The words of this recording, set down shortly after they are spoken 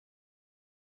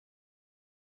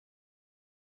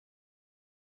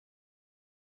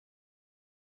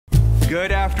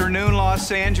Good afternoon,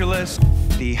 Los Angeles.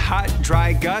 The hot,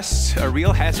 dry gusts, a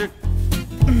real hazard.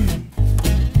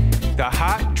 The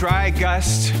hot, dry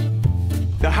gust.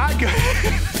 The hot gust.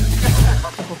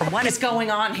 What is going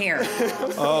on here?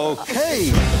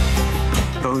 Okay.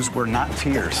 Those were not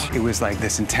tears. It was like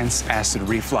this intense acid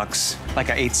reflux, like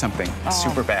I ate something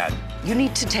super bad. You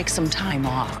need to take some time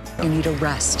off. You need a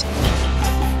rest.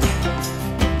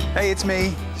 Hey, it's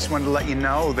me. Just wanted to let you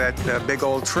know that the big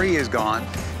old tree is gone.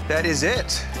 That is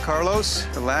it, Carlos.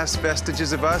 The last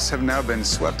vestiges of us have now been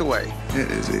swept away. It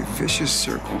is a vicious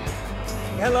circle.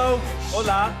 Hello.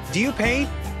 Hola. Do you paint?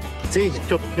 Sí,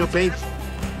 yo paint.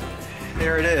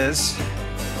 There it is.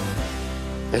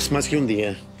 Es más que un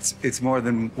día. It's more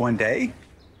than one day?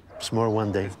 It's more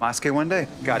one day. Más que one day.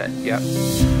 Got it, yep.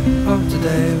 Oh,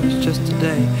 today was just a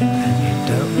day, and you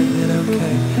dealt with it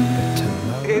okay. But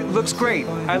tomorrow... It looks great.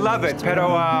 I love it, pero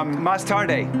más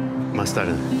tarde. Más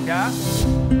tarde. Yeah?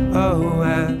 Oh,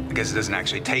 I guess it doesn't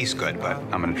actually taste good, but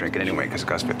I'm gonna drink it anyway because it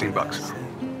costs $15.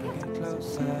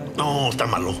 No, está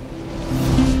malo.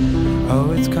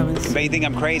 oh, it's coming. But you think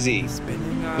I'm crazy?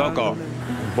 Loco.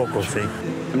 Un poco, sí.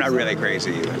 I'm not really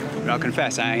crazy, but I'll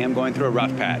confess, I am going through a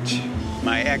rough patch.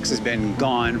 My ex has been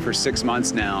gone for 6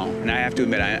 months now, and I have to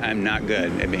admit, I'm not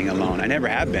good at being alone. I never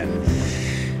have been.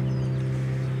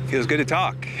 Feels good to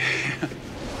talk.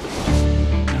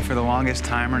 For the longest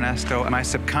time, Ernesto, my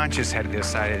subconscious had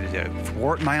decided to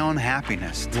thwart my own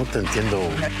happiness. No te entiendo.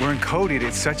 We're encoded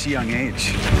at such a young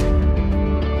age.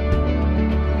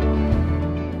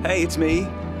 Hey, it's me.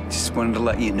 Just wanted to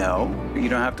let you know, you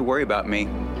don't have to worry about me.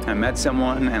 I met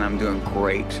someone, and I'm doing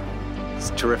great. It's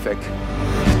terrific.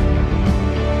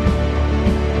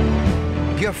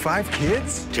 You have 5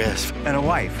 kids? Yes. And a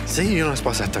wife? Sí, y unas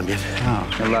esposas también. Oh,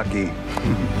 you're lucky.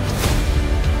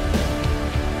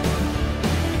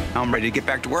 I'm ready to get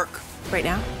back to work. Right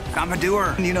now? I'm a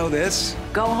doer. You know this.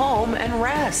 Go home and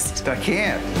rest. I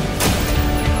can't.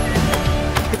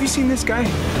 Have you seen this guy?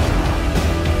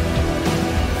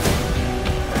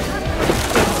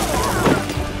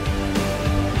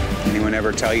 Anyone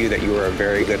ever tell you that you were a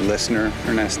very good listener,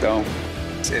 Ernesto?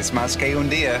 It's más que un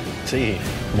día. Sí,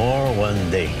 more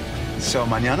one day. So,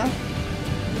 mañana?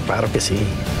 Claro que sí.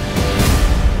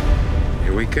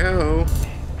 Here we go.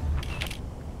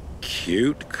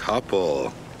 Cute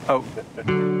couple. Oh.